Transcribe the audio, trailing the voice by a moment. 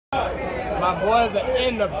My boys are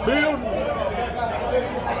in the building.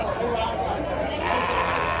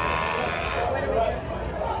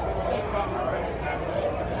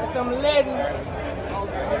 Let them legends.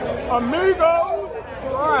 Amigos.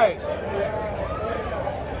 Right.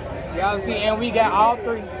 Y'all see, and we got all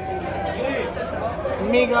three.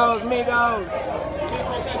 Migos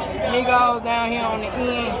down here on the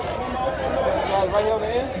end. Right here on the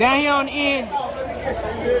end? Down here on the end.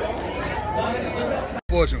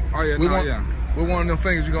 Fortune. Oh yeah, With one of them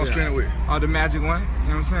fingers you gonna spin it with? Oh, the magic one. You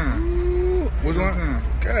know what I'm saying? Ooh, which one?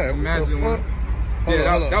 God, the magic one.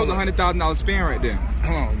 Yeah, that was a $100,000 spin right there.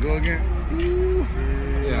 Hold on, go again. Ooh.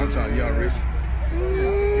 Yeah, I'm telling y'all, rich.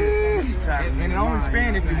 And it only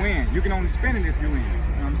spin if you win. You can only spin it if you win. You know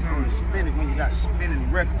what I'm saying? Only spin it when you got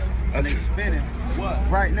spinning records. And they spinning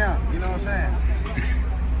right now. You know what I'm saying?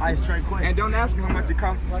 Ice tray quick. And don't ask him how much it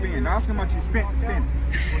costs to spin. Ask him how much he spent to spin.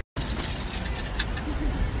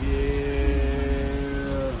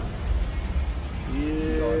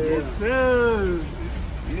 Yes, sir.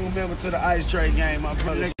 New member to the ice tray game, my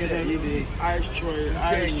brother said he did. Ice tray. You know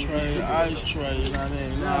what I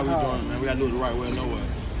mean? Now we doing it, man. We gotta do it the right way or no way.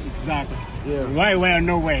 Exactly. Yeah. Right way or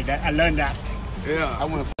no way. I learned that. Yeah. I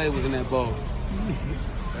want flavors in that bowl.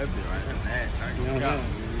 That'd be right. You know what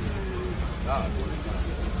I'm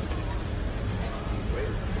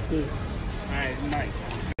saying? All right,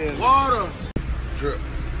 nice. Water. Drip.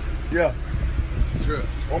 Yeah. Drip.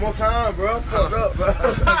 One more time, bro. Fuck up, bro.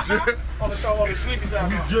 Drip. On the show, all the sleepies out.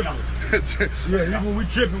 We dripping. Yeah, even when we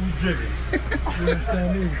dripping, we dripping. You understand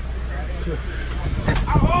me?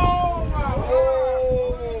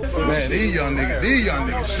 Man, these young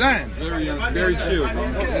niggas shine. Very young, very chill, bro.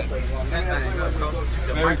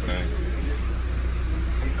 Everything.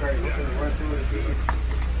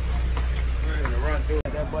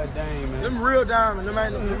 That boy Dame, man. Them real diamonds. Them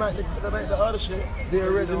ain't the other shit. The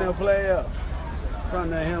original player. From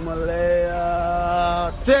the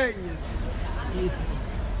Himalaya. Take you.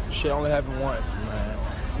 Shit only happened once, man.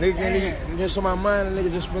 Nigga get some of my money,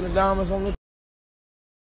 nigga just spend the diamonds on the